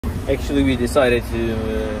Actually, we decided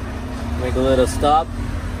to make a little stop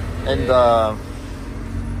and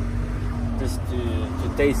just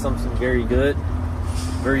to taste something very good,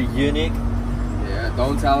 very unique. Yeah,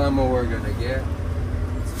 don't tell them what we're gonna get.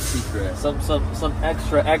 It's a secret. Some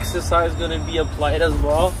extra exercise gonna be applied as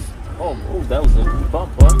well. Oh, that was a good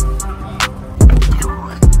bump, huh?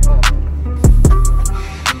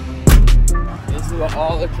 This is what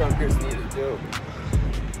all the truckers need to do.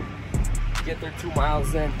 Get their 2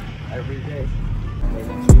 miles in every day. Maybe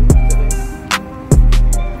 2 today.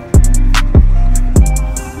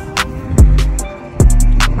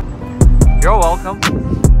 You're welcome.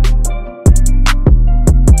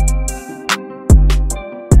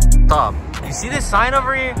 Stop. You see this sign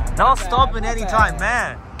over here? Not stopping anytime,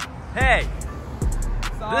 man. Hey,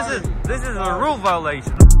 this is a rule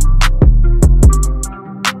violation.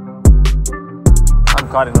 I'm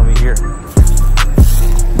cutting over here.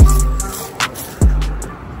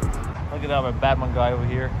 Look at that, my Batman guy over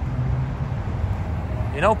here.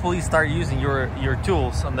 You know, police start using your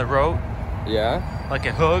tools on the road. Yeah? Like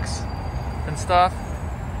hooks and stuff.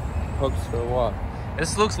 Hooks for what?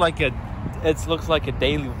 This looks like a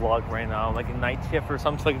daily vlog right now, like a night shift or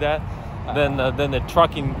something like that. Then the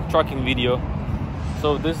trucking video.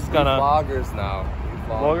 So this is gonna vloggers now.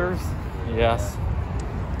 Vloggers? Yes.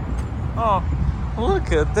 Oh,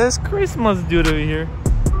 look at this Christmas dude over here.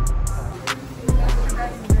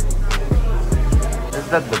 Is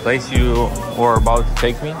that the place you were about to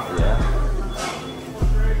take me? Yeah.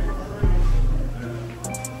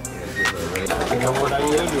 You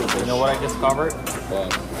know what I discovered?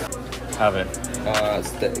 What? Have it.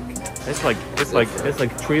 Steak. It's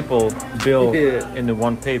like triple bill in the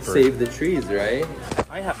one paper. Save the trees, right?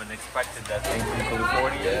 I haven't expected that thing from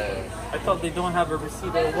California. Yeah. I thought they don't have a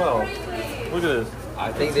receipt as well. Look at this.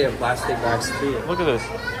 I think they have plastic bags too. Look at this.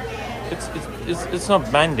 It's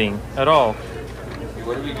not bending at all.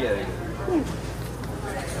 What are we getting?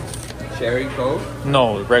 Cherry Coke?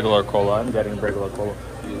 No, regular cola. I'm getting regular cola.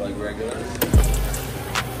 You like regular?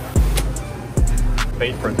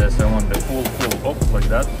 Paid for this. I want the full like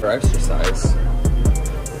that. For exercise.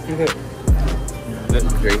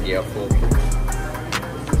 That's great, yeah, full.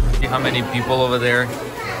 See how many people over there?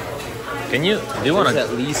 Do you want to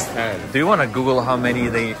at least 10? Do you want to Google how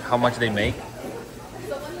much they make?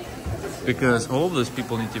 Because all of those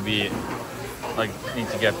people need to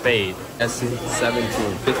get paid. That's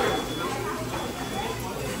 17.50.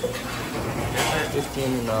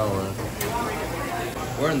 15 an hour.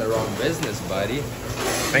 We're in the wrong business, buddy.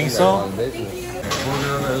 Think so? Business.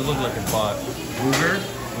 Booger, it looked like a bot. Booger?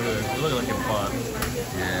 It looked like a bot.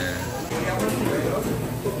 Yeah.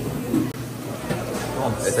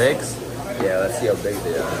 On 6? Yeah, let's see how big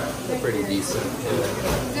they are. They're pretty decent.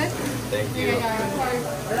 Thank you.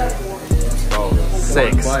 Oh,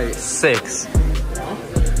 6. one bite. 6.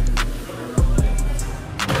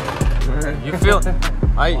 You feel?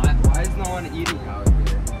 Why is no one eating out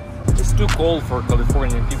here? It's too cold for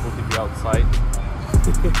Californian people to be outside.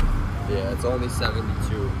 Yeah, it's only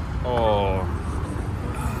 72. Oh,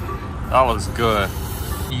 that was good.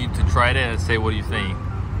 You to try it and say what do you think?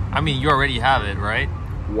 I mean, you already have it, right?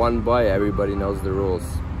 One bite, everybody knows the rules.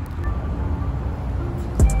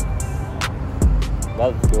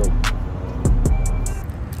 That's good.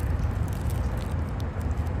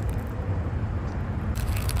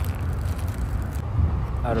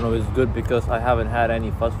 I don't know, it's good because I haven't had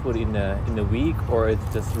any fast food in a week, or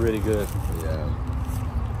it's just really good. Yeah.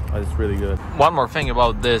 It's really good. One more thing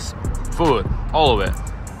about this food, all of it.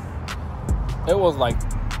 It was like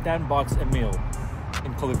 $10 a meal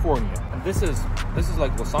in California, and this is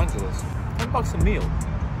like Los Angeles. $10 a meal.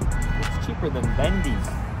 It's cheaper than Wendy's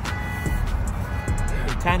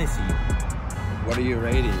in Tennessee. What are you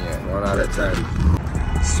rating it? 1 out of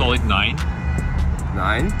 10. Solid 9.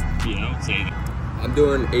 9? Yeah, I would say that. I'm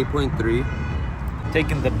doing 8.3.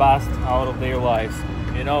 Taking the best out of their lives.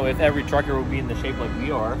 You know, if every trucker would be in the shape like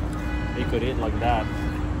we are, they could eat like that.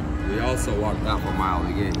 We also walked half a mile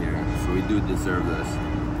to get here, so we do deserve this.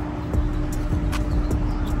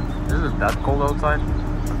 Is it that cold outside?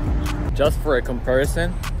 Just for a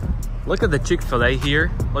comparison, look at the Chick-fil-A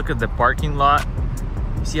here. Look at the parking lot.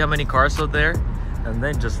 You see how many cars are there? And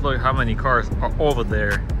then just look how many cars are over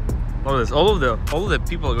there. Look at this. All of the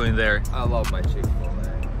people are going there. I love my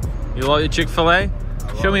Chick-fil-A. You love your Chick-fil-A?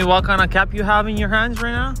 Show me what kind of cap you have in your hands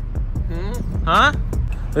right now. Huh?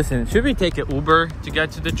 Listen, should we take an Uber to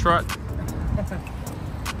get to the truck?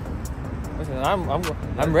 Listen,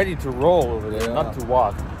 I'm ready to roll over there, not to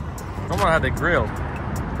walk. I'm gonna have the grill.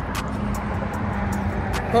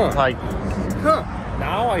 Like,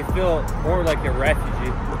 now I feel more like a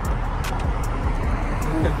refugee.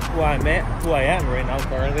 who I am right now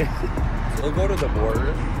currently. We'll go to the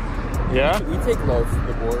border. Yeah? We take loads to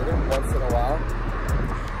the border once in a while.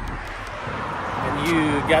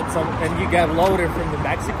 And you get loaded from the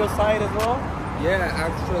Mexico side as well? Yeah,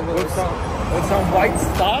 extra little With some white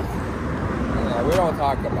stuff? Yeah, we don't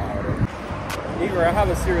talk about it. Igor, I have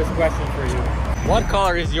a serious question for you. What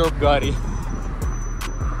color is your Bugatti?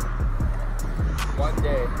 One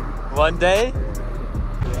day. One day?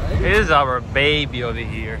 Right? Here's our baby over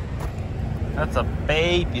here. That's a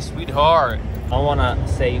baby, sweetheart. I wanna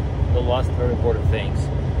say the last very important things.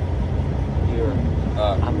 Here,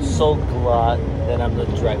 I'm so glad that I'm not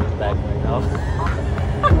driving back right now.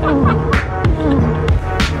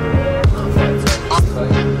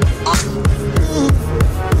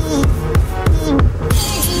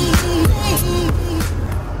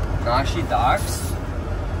 Nashi Docks,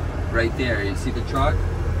 right there. You see the truck?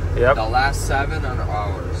 Yep. The last 7 are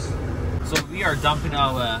ours. So we are dumping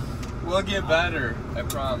our. We'll get better, I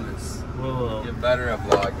promise. We'll Get better at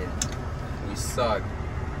vlogging. We suck.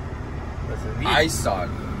 listen, I suck.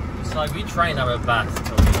 So we trying our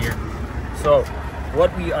best over here. So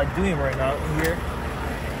what we are doing right now here,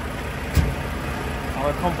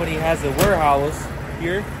 our company has a warehouse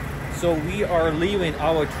here. So we are leaving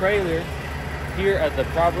our trailer here at the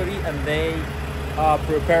property, and they are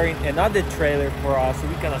preparing another trailer for us, so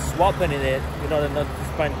we kind of swapping in it, you know, not to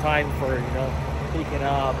spend time for, you know, picking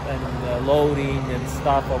up and loading and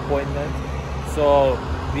stuff appointment. So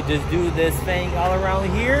we just do this thing all around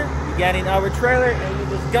here. We get in our trailer and we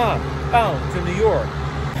just gone bound to New York.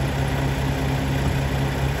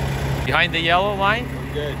 Behind the yellow line.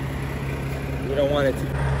 Good. We don't want it to.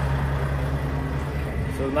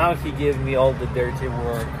 So now he gives me all the dirty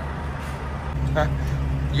work.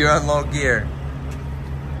 You're on low gear.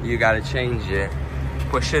 You gotta change it.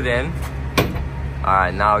 Push it in.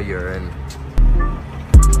 Alright, now you're in.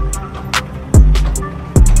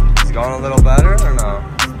 It's going a little better or no?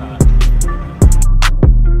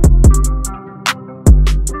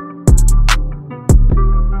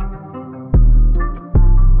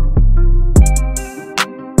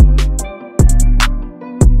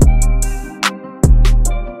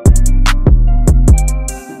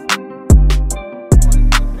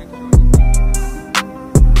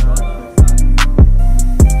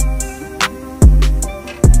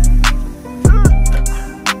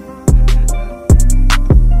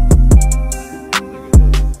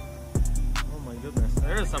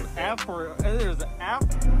 There's an app.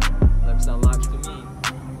 Looks unlocked to me.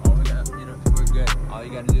 Oh, we're good. All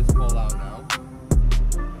you gotta do is pull out now.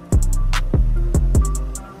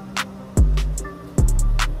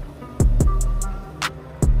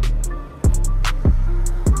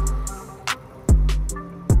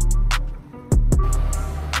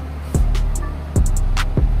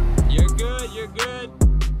 You're good, you're good.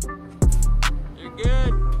 You're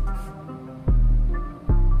good.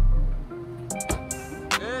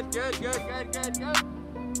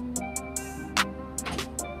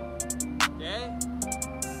 Good.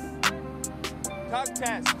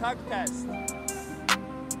 Okay. Tug test.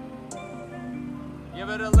 Give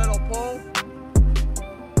it a little pull.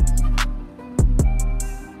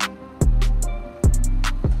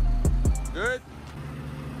 Good.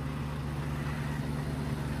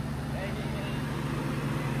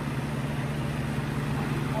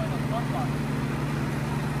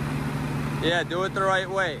 Yeah, do it the right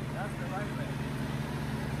way.